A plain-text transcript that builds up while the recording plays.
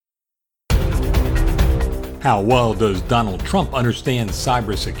How well does Donald Trump understand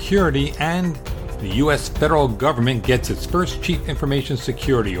cybersecurity? And the U.S. federal government gets its first Chief Information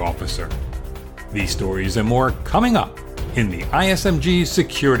Security Officer. These stories and more coming up in the ISMG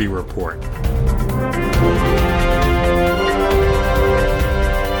Security Report.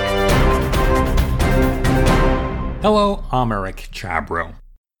 Hello, I'm Eric Chabrow.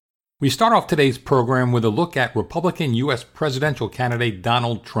 We start off today's program with a look at Republican U.S. presidential candidate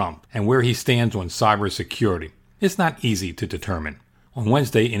Donald Trump and where he stands on cybersecurity. It's not easy to determine. On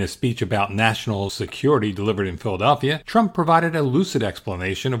Wednesday, in a speech about national security delivered in Philadelphia, Trump provided a lucid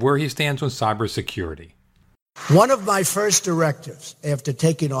explanation of where he stands on cybersecurity. One of my first directives after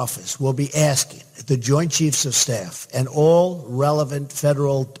taking office will be asking the Joint Chiefs of Staff and all relevant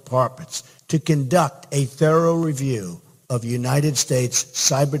federal departments to conduct a thorough review of United States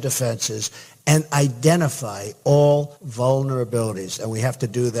cyber defenses and identify all vulnerabilities. And we have to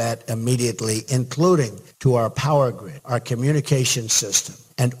do that immediately, including to our power grid, our communication system,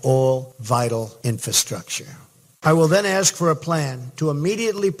 and all vital infrastructure. I will then ask for a plan to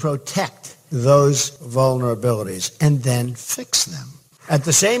immediately protect those vulnerabilities and then fix them. At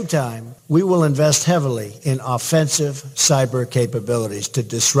the same time, we will invest heavily in offensive cyber capabilities to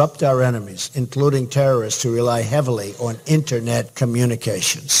disrupt our enemies, including terrorists who rely heavily on internet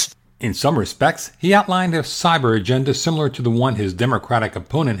communications. In some respects, he outlined a cyber agenda similar to the one his Democratic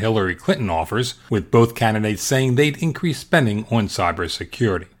opponent Hillary Clinton offers, with both candidates saying they'd increase spending on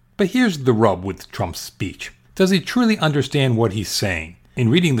cybersecurity. But here's the rub with Trump's speech. Does he truly understand what he's saying? In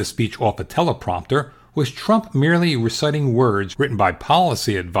reading the speech off a teleprompter, was Trump merely reciting words written by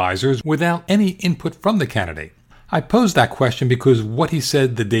policy advisors without any input from the candidate? I posed that question because what he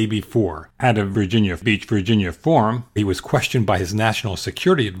said the day before. At a Virginia Beach, Virginia forum, he was questioned by his national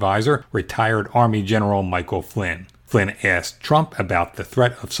security advisor, retired Army General Michael Flynn. Flynn asked Trump about the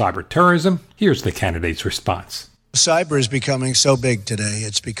threat of cyber terrorism. Here's the candidate's response. Cyber is becoming so big today.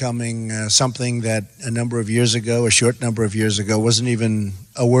 It's becoming something that a short number of years ago, wasn't even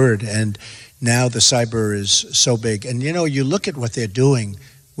a word. And now the cyber is so big. And, you look at what they're doing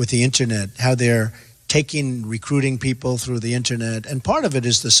with the internet, how they're recruiting people through the internet. And part of it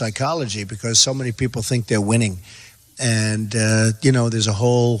is the psychology, because so many people think they're winning. And, there's a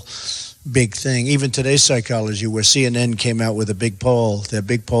whole big thing. Even today's psychology, where CNN came out with a big poll. Their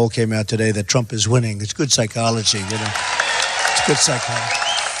big poll came out today that Trump is winning. It's good psychology, It's good psychology.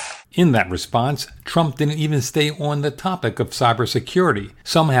 In that response, Trump didn't even stay on the topic of cybersecurity.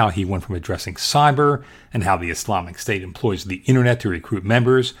 Somehow he went from addressing cyber and how the Islamic State employs the internet to recruit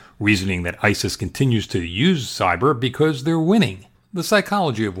members, reasoning that ISIS continues to use cyber because they're winning. The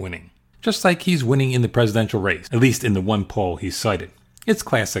psychology of winning. Just like he's winning in the presidential race, at least in the one poll he cited. It's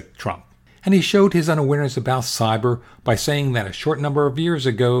classic Trump. And he showed his unawareness about cyber by saying that a short number of years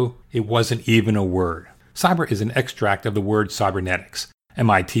ago, it wasn't even a word. Cyber is an extract of the word cybernetics.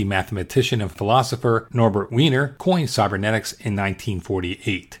 MIT mathematician and philosopher Norbert Wiener coined cybernetics in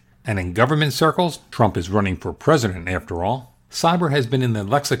 1948. And in government circles, Trump is running for president after all. Cyber has been in the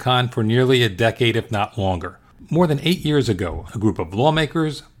lexicon for nearly a decade, if not longer. More than 8 years ago, a group of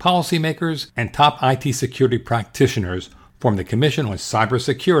lawmakers, policymakers, and top IT security practitioners formed the Commission on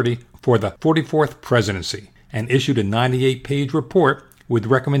Cybersecurity for the 44th presidency and issued a 98-page report with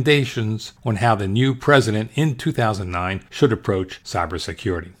recommendations on how the new president in 2009 should approach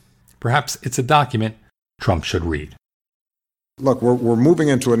cybersecurity. Perhaps it's a document Trump should read. Look, we're moving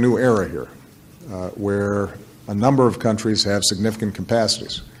into a new era here where a number of countries have significant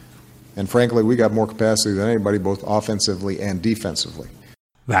capacities. And frankly, we got more capacity than anybody, both offensively and defensively.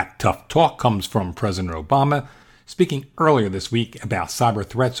 That tough talk comes from President Obama, speaking earlier this week about cyber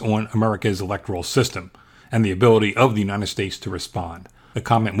threats on America's electoral system and the ability of the United States to respond. The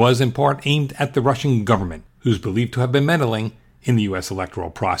comment was in part aimed at the Russian government, who's believed to have been meddling in the U.S. electoral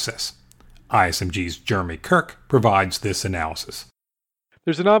process. ISMG's Jeremy Kirk provides this analysis.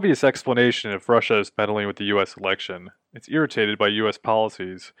 There's an obvious explanation if Russia is meddling with the U.S. election. It's irritated by U.S.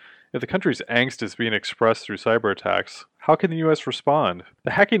 policies. If the country's angst is being expressed through cyber attacks, how can the U.S. respond?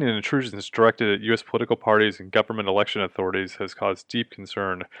 The hacking and intrusions directed at U.S. political parties and government election authorities has caused deep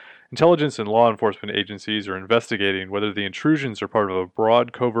concern. Intelligence and law enforcement agencies are investigating whether the intrusions are part of a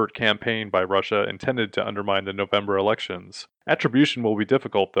broad covert campaign by Russia intended to undermine the November elections. Attribution will be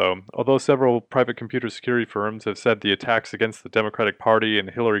difficult, though. Although several private computer security firms have said the attacks against the Democratic Party and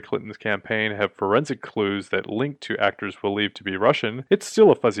Hillary Clinton's campaign have forensic clues that link to actors believed to be Russian, it's still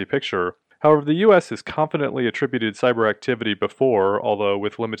a fuzzy picture. However, the U.S. has confidently attributed cyber activity before, although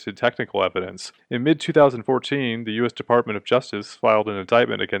with limited technical evidence. In mid-2014, the U.S. Department of Justice filed an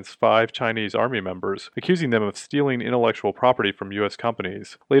indictment against 5 Chinese army members, accusing them of stealing intellectual property from U.S.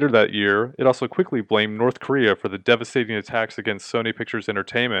 companies. Later that year, it also quickly blamed North Korea for the devastating attacks against Sony Pictures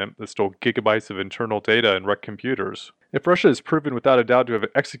Entertainment that stole gigabytes of internal data and wrecked computers. If Russia is proven without a doubt to have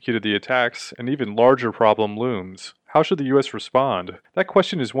executed the attacks, an even larger problem looms. How should the U.S. respond? That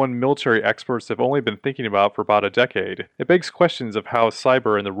question is one military experts have only been thinking about for about a decade. It begs questions of how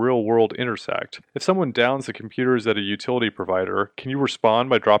cyber and the real world intersect. If someone downs the computers at a utility provider, can you respond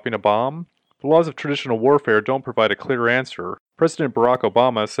by dropping a bomb? The laws of traditional warfare don't provide a clear answer. President Barack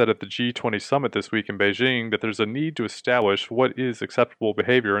Obama said at the G20 summit this week in Beijing that there's a need to establish what is acceptable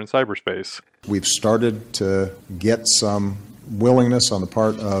behavior in cyberspace. We've started to get some willingness on the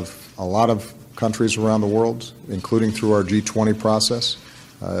part of a lot of countries around the world, including through our G20 process,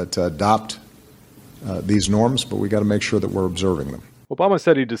 to adopt these norms, but we got to make sure that we're observing them. Obama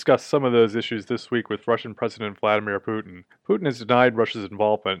said he discussed some of those issues this week with Russian President Vladimir Putin. Putin has denied Russia's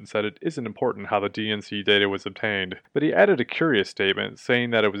involvement and said it isn't important how the DNC data was obtained, but he added a curious statement saying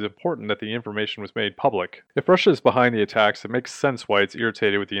that it was important that the information was made public. If Russia is behind the attacks, it makes sense why it's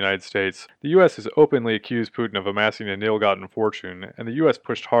irritated with the United States. The U.S. has openly accused Putin of amassing an ill-gotten fortune, and the U.S.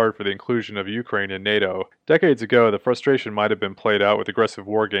 pushed hard for the inclusion of Ukraine in NATO. Decades ago, the frustration might have been played out with aggressive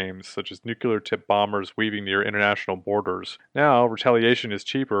war games, such as nuclear-tipped bombers weaving near international borders. Now, retaliation is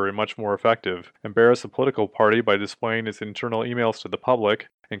cheaper and much more effective. Embarrass a political party by displaying its internal emails to the public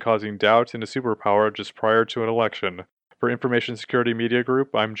and causing doubt in a superpower just prior to an election. For Information Security Media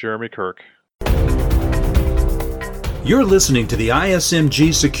Group, I'm Jeremy Kirk. You're listening to the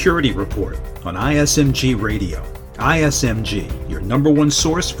ISMG Security Report on ISMG Radio. ISMG, your number one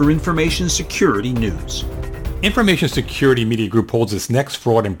source for information security news. Information Security Media Group holds its next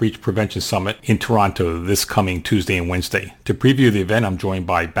Fraud and Breach Prevention Summit in Toronto this coming Tuesday and Wednesday. To preview the event, I'm joined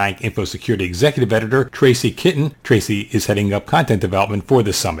by Bank Info Security Executive Editor Tracy Kitten. Tracy is heading up content development for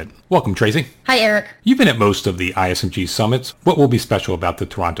this summit. Welcome, Tracy. Hi, Eric. You've been at most of the ISMG summits. What will be special about the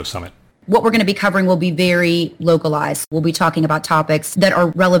Toronto summit? What we're going to be covering will be very localized. We'll be talking about topics that are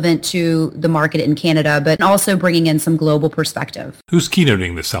relevant to the market in Canada, but also bringing in some global perspective. Who's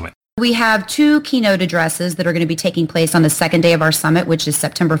keynoting this summit? We have 2 keynote addresses that are going to be taking place on the second day of our summit, which is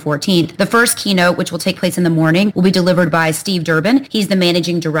September 14th. The first keynote, which will take place in the morning, will be delivered by Steve Durbin. He's the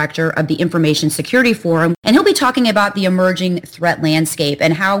managing director of the Information Security Forum, and he'll be talking about the emerging threat landscape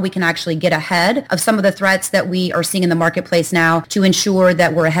and how we can actually get ahead of some of the threats that we are seeing in the marketplace now to ensure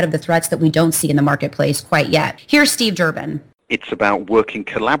that we're ahead of the threats that we don't see in the marketplace quite yet. Here's Steve Durbin. It's about working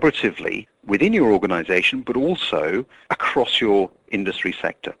collaboratively within your organization, but also across your industry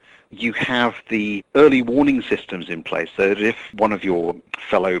sector. You have the early warning systems in place so that if one of your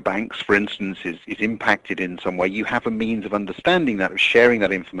fellow banks, for instance, is impacted in some way, you have a means of understanding that, of sharing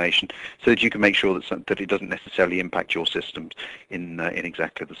that information so that you can make sure that it doesn't necessarily impact your systems in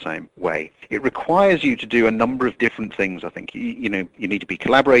exactly the same way. It requires you to do a number of different things, I think. You need to be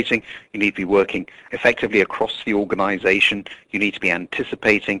collaborating, you need to be working effectively across the organization, you need to be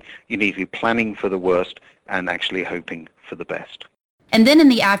anticipating, you need to be planning for the worst and actually hoping for the best. And then in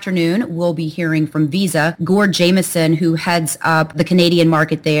the afternoon, we'll be hearing from Visa, Gord Jamieson, who heads up the Canadian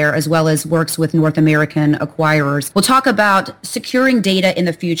market there, as well as works with North American acquirers. We'll talk about securing data in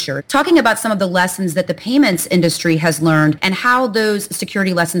the future, talking about some of the lessons that the payments industry has learned and how those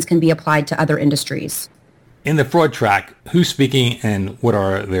security lessons can be applied to other industries. In the fraud track, who's speaking and what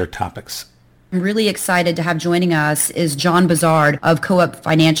are their topics? I'm really excited to have joining us is John Bazard of Co-op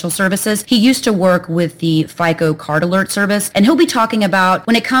Financial Services. He used to work with the FICO Card Alert Service, and he'll be talking about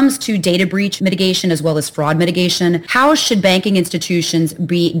when it comes to data breach mitigation as well as fraud mitigation, how should banking institutions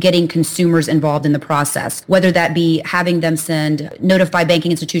be getting consumers involved in the process, whether that be having them notify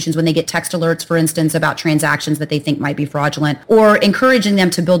banking institutions when they get text alerts, for instance, about transactions that they think might be fraudulent, or encouraging them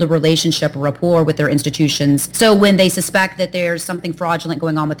to build a relationship, a rapport with their institutions. So when they suspect that there's something fraudulent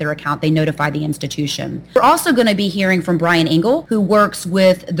going on with their account, they notify the institution. We're also going to be hearing from Brian Engel, who works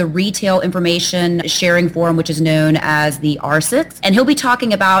with the Retail Information Sharing Forum, which is known as the RSIC, and he'll be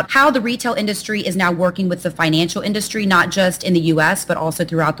talking about how the retail industry is now working with the financial industry, not just in the U.S., but also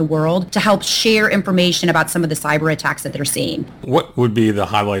throughout the world, to help share information about some of the cyber attacks that they're seeing. What would be the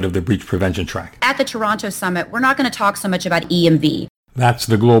highlight of the breach prevention track? At the Toronto Summit, we're not going to talk so much about EMV. That's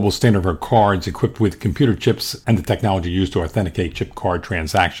the global standard for cards equipped with computer chips and the technology used to authenticate chip card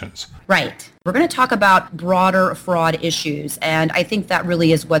transactions. Right. We're going to talk about broader fraud issues, and I think that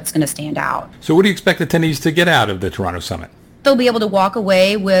really is what's going to stand out. So what do you expect attendees to get out of the Toronto Summit? they'll be able to walk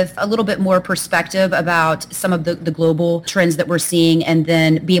away with a little bit more perspective about some of the global trends that we're seeing, and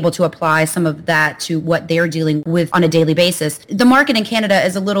then be able to apply some of that to what they're dealing with on a daily basis. The market in Canada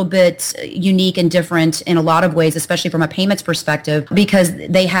is a little bit unique and different in a lot of ways, especially from a payments perspective, because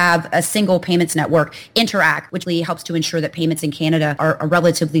they have a single payments network, Interac, which really helps to ensure that payments in Canada are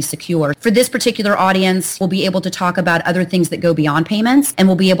relatively secure. For this particular audience, we'll be able to talk about other things that go beyond payments, and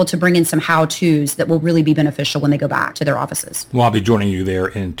we'll be able to bring in some how-tos that will really be beneficial when they go back to their offices. Well, I'll be joining you there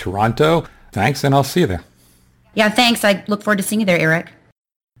in Toronto. Thanks, and I'll see you there. Yeah, thanks. I look forward to seeing you there, Eric.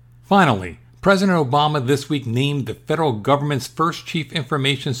 Finally, President Obama this week named the federal government's first Chief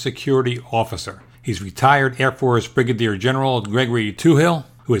Information Security Officer. He's retired Air Force Brigadier General Gregory Touhill,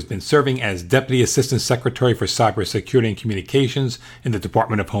 who has been serving as Deputy Assistant Secretary for Cybersecurity and Communications in the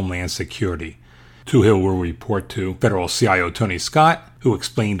Department of Homeland Security. Touhill will report to Federal CIO Tony Scott, who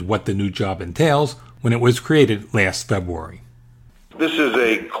explained what the new job entails when it was created last February. This is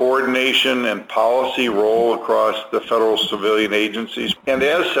a coordination and policy role across the federal civilian agencies, and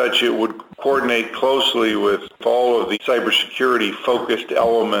as such, it would coordinate closely with all of the cybersecurity-focused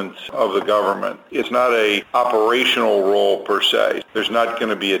elements of the government. It's not an operational role per se. There's not going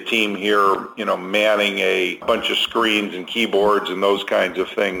to be a team here, manning a bunch of screens and keyboards and those kinds of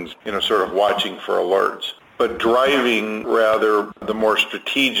things, sort of watching for alerts, but driving rather the more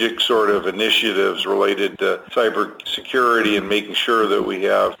strategic sort of initiatives related to cybersecurity and making sure that we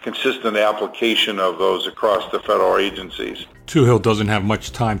have consistent application of those across the federal agencies. Touhill doesn't have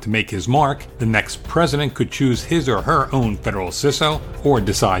much time to make his mark. The next president could choose his or her own federal CISO or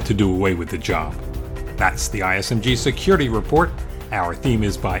decide to do away with the job. That's the ISMG Security Report. Our theme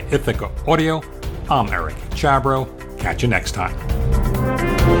is by Ithaca Audio. I'm Eric Chabrow. Catch you next time.